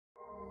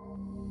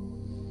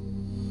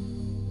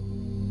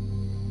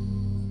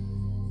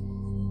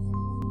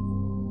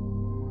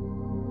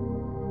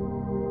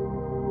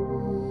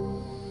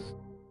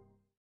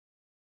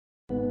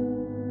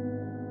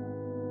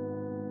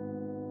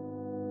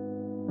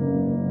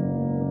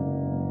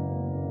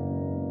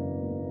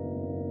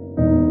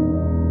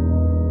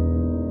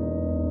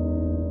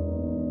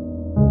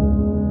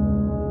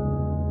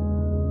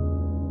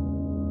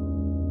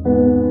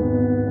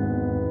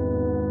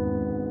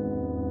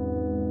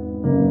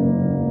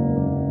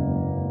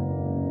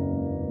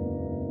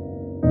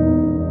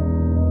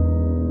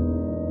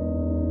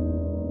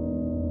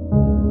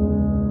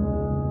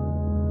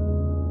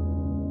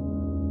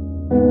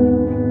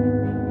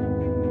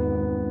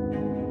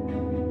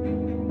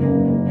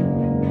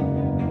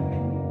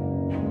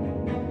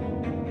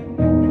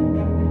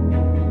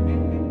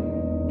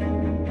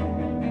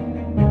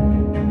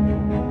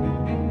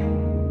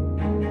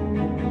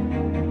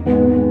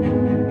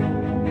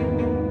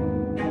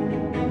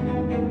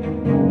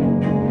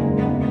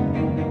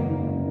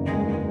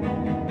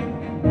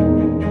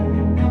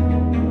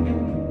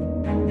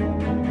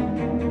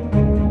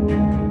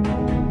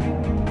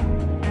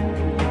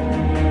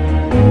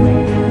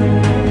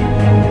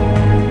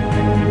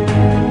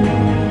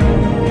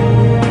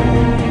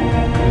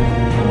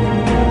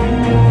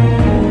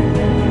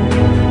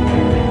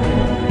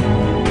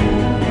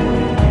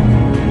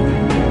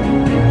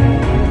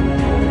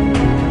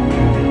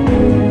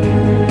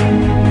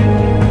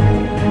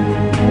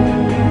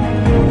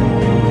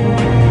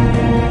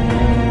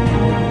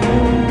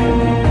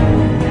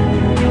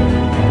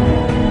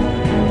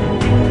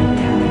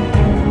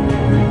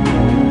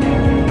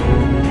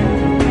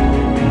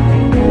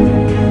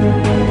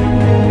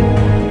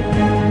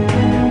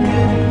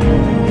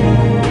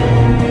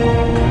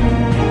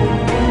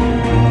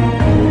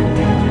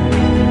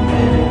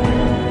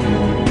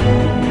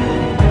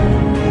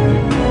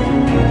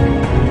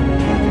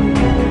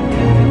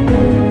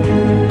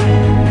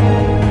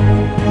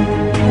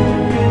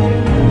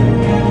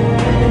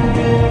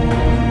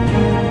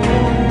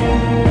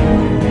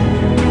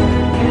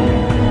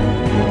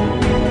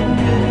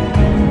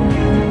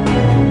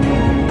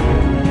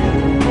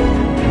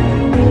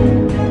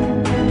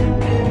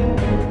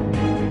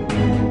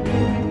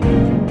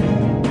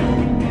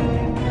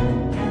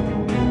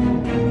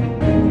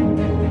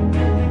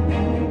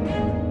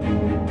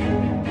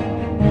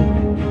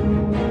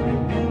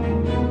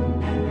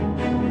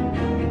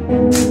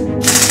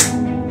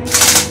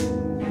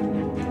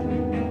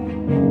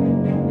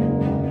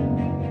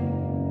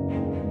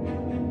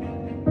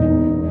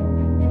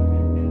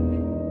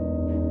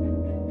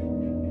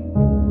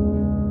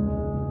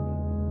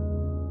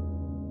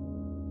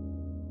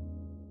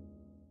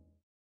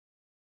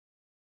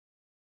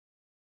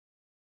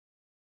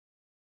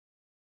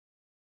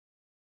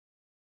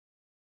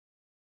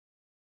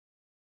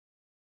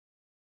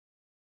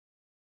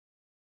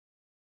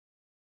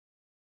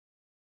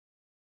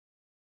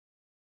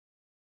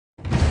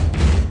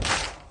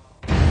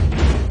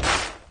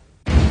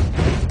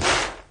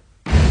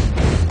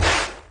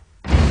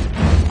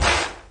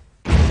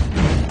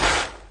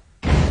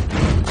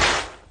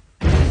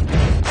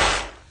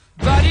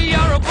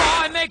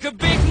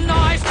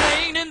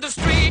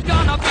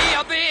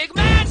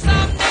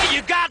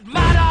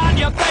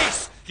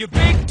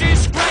big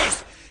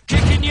disgrace,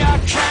 kicking your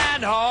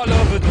can all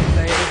over the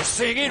place,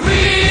 singing, we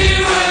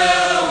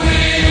will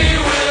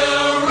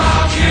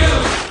rock you.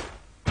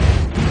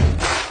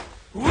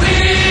 We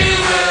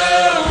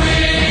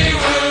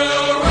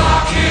will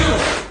rock you.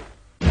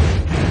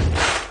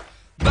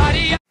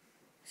 Buddy.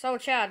 So,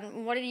 Chad,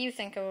 what did you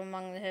think of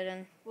Among the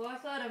Hidden? Well, I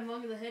thought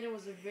Among the Hidden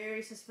was a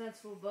very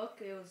suspenseful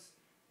book. It was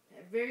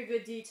very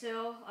good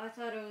detail. I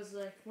thought it was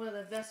like one of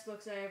the best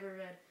books I ever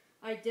read.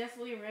 I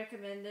definitely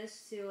recommend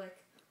this to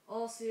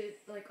all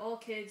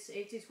kids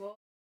 8 to 12.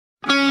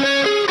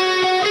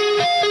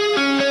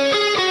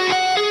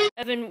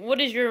 Evan, what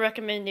is your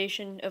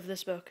recommendation of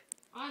this book?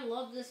 I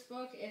love this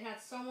book. It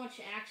had so much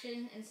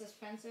action and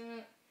suspense in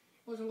it.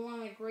 It was one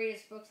of the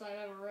greatest books I've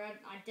ever read.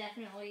 I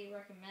definitely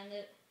recommend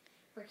it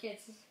for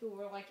kids who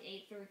were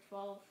 8 through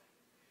 12.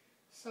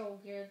 So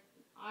good.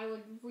 I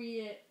would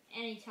read it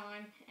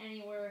anytime,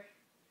 anywhere.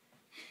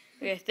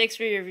 Okay, thanks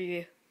for your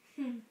review.